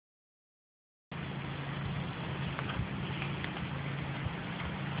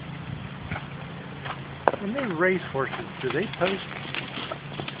When they race horses, do they post?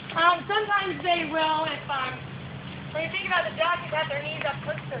 Sometimes they will if, when you think about the jockeys have their knees up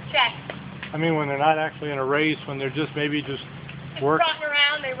close to their chest. I mean, when they're not actually in a race, when they're just maybe just working. Trotting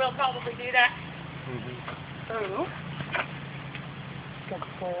around, they will probably do that. Mm-hmm. Ooh. Good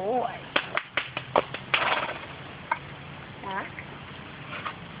boy. Back.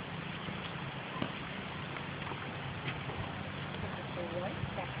 Good boy.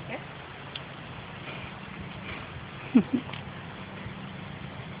 Back here.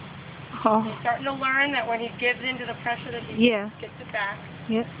 Oh. He's starting to learn that when he gives into the pressure that he gets it back.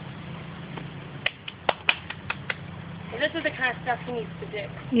 Yep. So this is the kind of stuff he needs to do.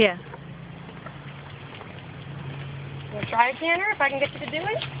 Yeah. You want to try it, Tanner, if I can get you to do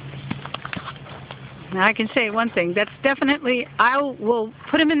it? Now I can say one thing. That's definitely, I will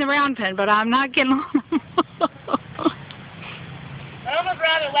put him in the round pen, but I'm not getting on him. I'd almost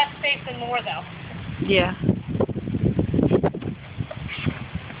rather less space than more, though. Yeah.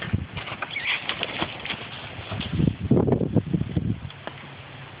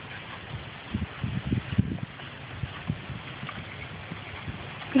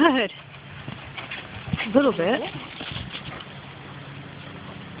 Good. A little bit.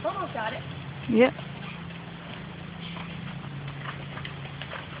 Almost got it. Yep.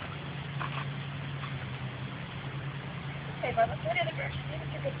 Okay, Bubba, go the other direction. Give it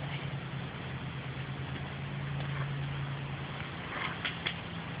your good side.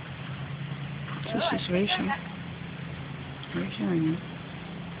 So she's racing. Racing.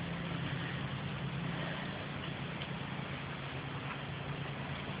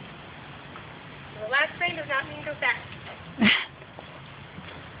 The last frame does not mean go fast.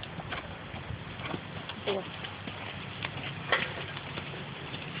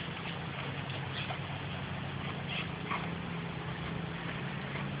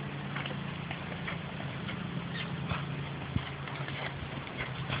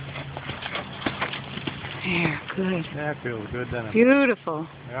 There, good. That feels good, doesn't it? Beautiful.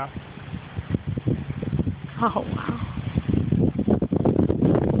 Yeah. Oh, wow.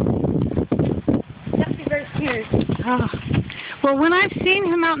 That's be very smooth. Oh. Well, when I've seen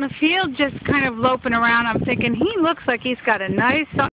him out in the field just kind of loping around, I'm thinking he looks like he's got a nice